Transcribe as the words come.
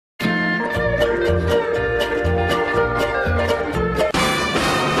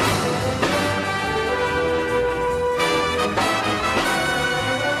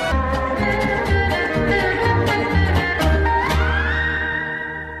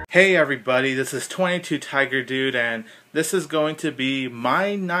Hey everybody, this is 22 Tiger Dude, and this is going to be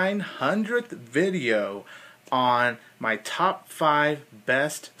my 900th video on my top 5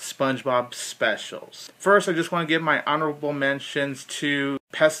 best SpongeBob specials. First, I just want to give my honorable mentions to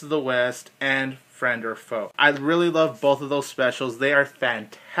Pest of the West and Friend or Foe. I really love both of those specials. They are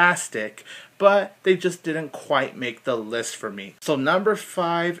fantastic, but they just didn't quite make the list for me. So number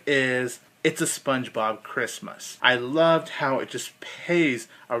 5 is It's a SpongeBob Christmas. I loved how it just pays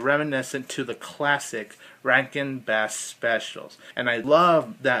a reminiscent to the classic Rankin Bass specials. And I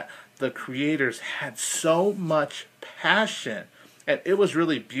love that the creators had so much passion. And it was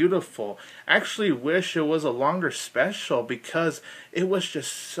really beautiful. I actually wish it was a longer special because it was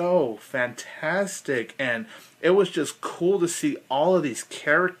just so fantastic. And it was just cool to see all of these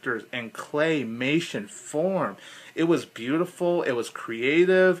characters in claymation form. It was beautiful. It was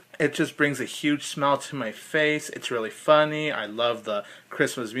creative. It just brings a huge smile to my face. It's really funny. I love the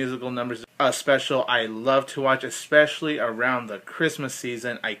Christmas musical numbers special. I love to watch, especially around the Christmas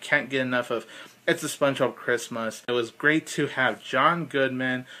season. I can't get enough of It's a SpongeBob Christmas. It was great to have John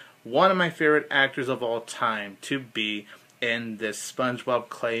Goodman, one of my favorite actors of all time, to be in this SpongeBob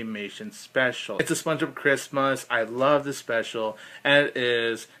claymation special. It's a SpongeBob Christmas. I love this special, and it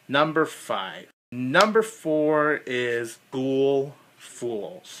is number 5. Number 4 is Ghoul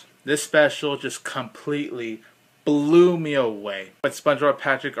Fools. This special just completely blew me away. When SpongeBob and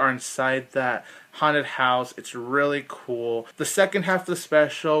Patrick are inside that haunted house, it's really cool. The second half of the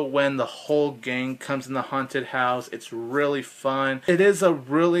special, when the whole gang comes in the haunted house, it's really fun. It is a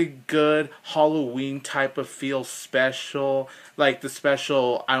really good Halloween type of feel special. Like the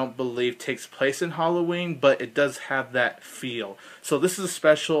special, I don't believe takes place in Halloween, but it does have that feel. So this is a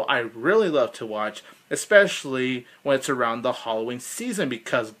special I really love to watch, especially when it's around the Halloween season,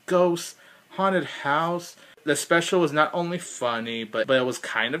 because ghosts, haunted house. The special was not only funny, but it was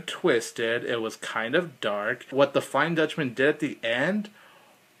kind of twisted. It was kind of dark. What the Flying Dutchman did at the end,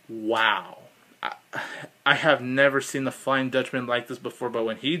 wow. I have never seen the Flying Dutchman like this before, but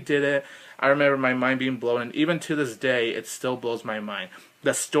when he did it, I remember my mind being blown, and even to this day, it still blows my mind.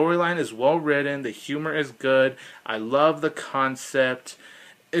 The storyline is well written. The humor is good. I love the concept.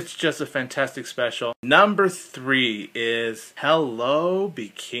 It's just a fantastic special. Number 3 is Hello,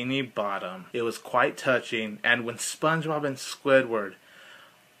 Bikini Bottom. It was quite touching, and when SpongeBob and Squidward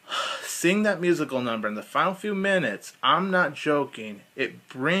sing that musical number in the final few minutes, I'm not joking, it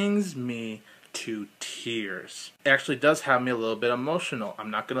brings me to tears. It actually does have me a little bit emotional.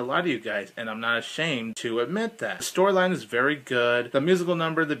 I'm not gonna lie to you guys, and I'm not ashamed to admit that. The storyline is very good. The musical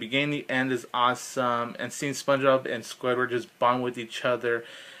number, the beginning, the end is awesome, and seeing SpongeBob and Squidward just bond with each other,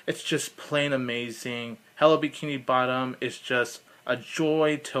 it's just plain amazing. Hello Bikini Bottom is just a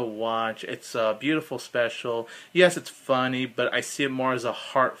joy to watch. It's a beautiful special. Yes, it's funny, but I see it more as a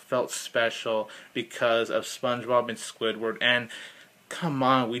heartfelt special because of SpongeBob and Squidward. And come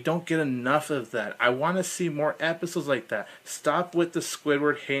on, we don't get enough of that. I want to see more episodes like that. Stop with the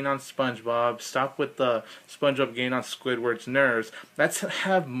Squidward hating on SpongeBob. Stop with the SpongeBob getting on Squidward's nerves. Let's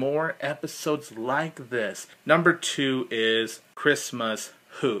have more episodes like this. Number 2 is Christmas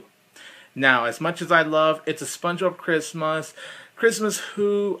Who. Now, as much as I love It's a SpongeBob Christmas, Christmas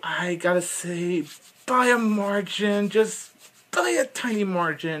Who, I gotta say, by a margin, just by a tiny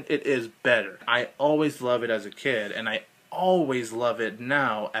margin, it is better. I always love it as a kid, and I always love it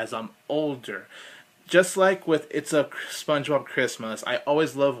now as I'm older. Just like with It's a SpongeBob Christmas, I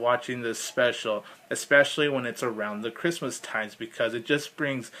always love watching this special, especially when it's around the Christmas times, because it just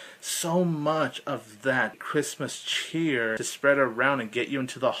brings so much of that Christmas cheer to spread around and get you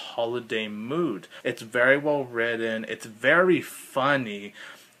into the holiday mood. It's very well written, it's very funny,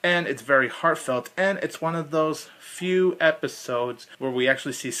 and it's very heartfelt, and it's one of those few episodes where we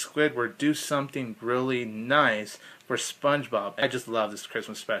actually see Squidward do something really nice for SpongeBob. I just love this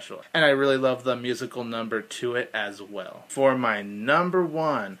Christmas special, and I really love the musical number to it as well. For my number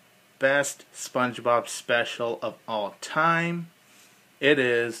 1 best SpongeBob special of all time, it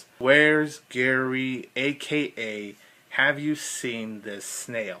is Where's Gary, aka Have You Seen This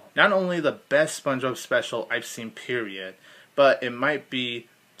Snail? Not only the best SpongeBob special I've seen, period, but it might be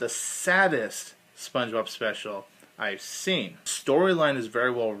the saddest SpongeBob special I've seen. Storyline is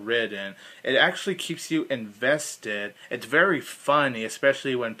very well written. It actually keeps you invested. It's very funny,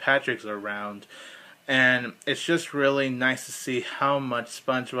 especially when Patrick's around. And it's just really nice to see how much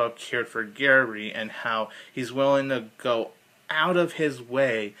SpongeBob cared for Gary and how he's willing to go out of his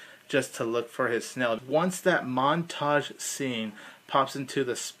way just to look for his snail. Once that montage scene pops into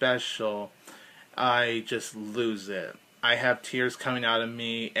the special, I just lose it. I have tears coming out of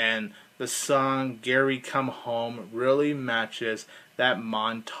me, and the song Gary Come Home really matches that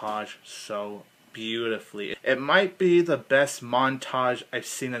montage so beautifully. It might be the best montage I've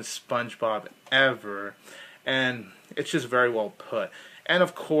seen in SpongeBob ever, and it's just very well put. And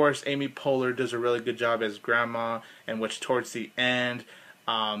of course, Amy Poehler does a really good job as Grandma, in which towards the end,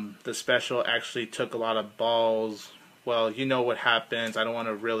 the special actually took a lot of balls. Well, you know what happens. I don't want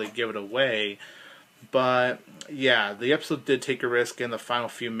to really give it away. But yeah, the episode did take a risk in the final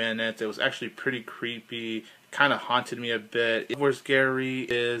few minutes. It was actually pretty creepy. Kind of haunted me a bit. Where's Gary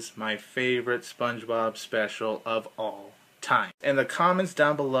is my favorite SpongeBob special of all time. In the comments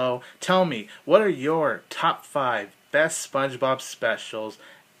down below, tell me, what are your top 5 best SpongeBob specials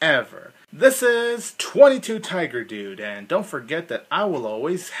ever? This is 22 Tiger Dude, and don't forget that I will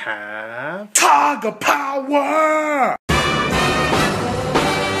always have Tiger Power!